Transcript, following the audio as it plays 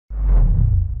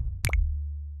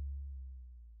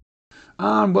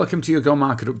And welcome to your Go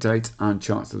Market Update and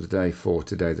Charts of the Day for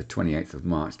today, the 28th of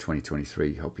March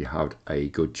 2023. Hope you had a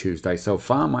good Tuesday so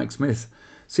far. Mike Smith,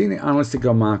 Senior Analyst at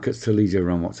Go Markets, to lead you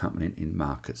around what's happening in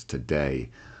markets today.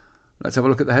 Let's have a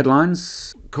look at the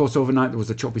headlines. Of course, overnight there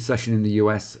was a choppy session in the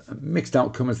US. A mixed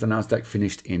outcome as the Nasdaq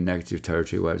finished in negative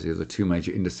territory, whereas the other two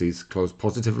major indices closed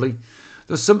positively.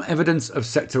 There's some evidence of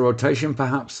sector rotation,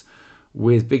 perhaps,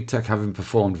 with big tech having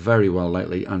performed very well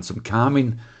lately, and some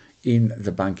calming in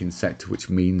the banking sector, which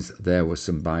means there was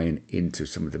some buying into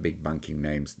some of the big banking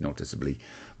names, noticeably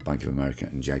Bank of America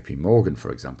and JP Morgan,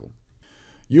 for example.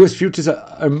 US futures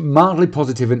are mildly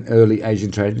positive in early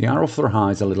Asian trade. They are off their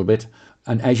highs a little bit,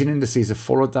 and Asian indices have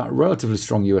followed that relatively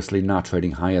strong US lead, now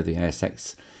trading higher. The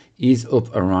ASX is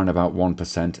up around about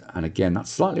 1%, and again, that's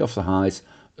slightly off the highs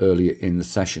earlier in the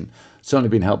session. Certainly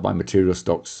been helped by material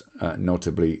stocks,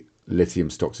 notably lithium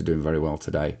stocks are doing very well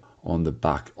today on the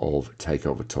back of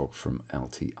takeover talk from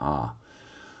LTR.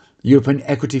 European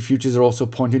equity futures are also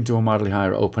pointing to a mildly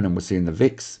higher open, and we're seeing the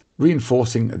VIX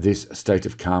reinforcing this state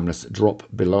of calmness, drop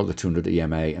below the 200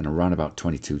 EMA and around about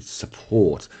 22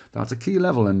 support. That's a key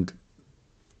level and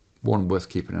one worth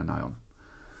keeping an eye on.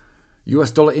 US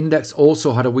dollar index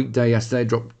also had a weak day yesterday,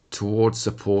 dropped towards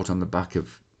support on the back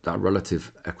of that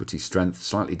relative equity strength,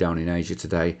 slightly down in Asia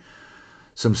today.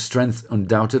 Some strength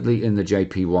undoubtedly in the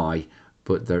JPY,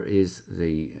 but there is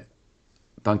the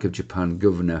Bank of Japan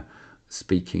governor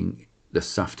speaking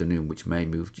this afternoon, which may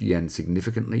move yen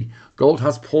significantly. Gold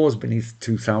has paused beneath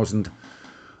 2,000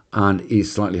 and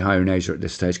is slightly higher in Asia at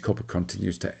this stage. Copper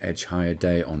continues to edge higher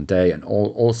day on day and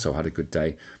also had a good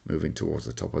day, moving towards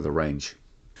the top of the range.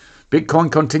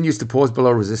 Bitcoin continues to pause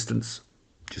below resistance,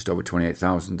 just over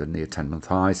 28,000 and near 10-month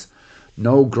highs.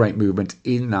 No great movement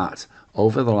in that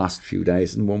over the last few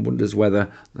days, and one wonders whether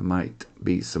there might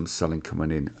be some selling coming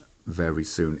in very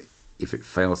soon if it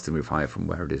fails to move higher from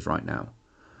where it is right now.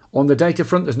 On the data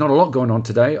front, there's not a lot going on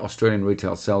today. Australian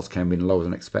retail sales came in lower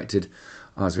than expected.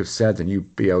 As we've said, the new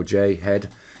BOJ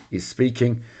head is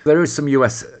speaking. There is some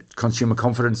US consumer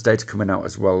confidence data coming out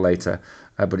as well later,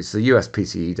 but it's the US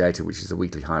PCE data, which is the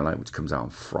weekly highlight, which comes out on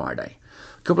Friday.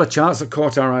 A couple of charts that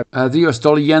caught our eye. The US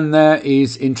dollar yen there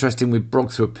is interesting. We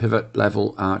broke through a pivot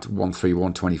level at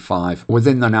 131.25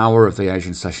 within an hour of the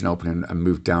Asian session opening and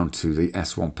moved down to the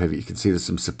S1 pivot. You can see there's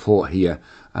some support here.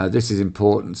 This is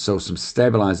important, so some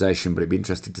stabilization, but it'd be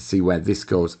interesting to see where this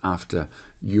goes after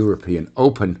European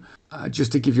Open.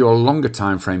 Just to give you a longer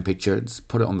time frame picture, let's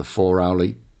put it on the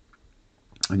 4-hourly.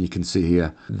 And you can see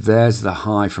here, there's the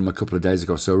high from a couple of days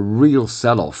ago. So real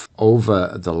sell-off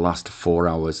over the last 4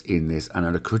 hours in this. And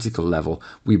at a critical level,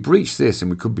 we breached this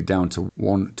and we could be down to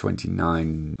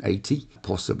 129.80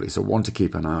 possibly. So one to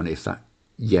keep an eye on if that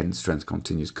yen strength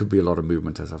continues. Could be a lot of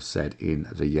movement, as I've said, in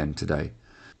the yen today.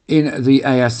 In the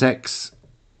ASX,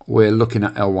 we're looking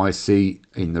at LYC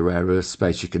in the rare earth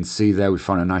space. You can see there we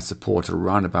found a nice support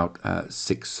around about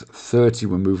 630.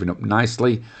 We're moving up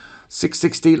nicely.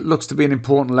 660 looks to be an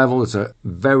important level. There's a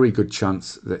very good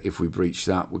chance that if we breach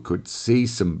that, we could see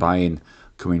some buying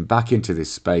coming back into this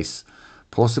space.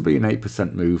 Possibly an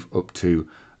 8% move up to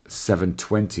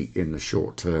 720 in the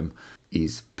short term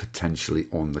is potentially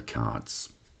on the cards.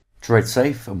 Trade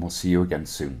safe, and we'll see you again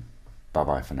soon.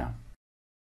 Bye-bye for now.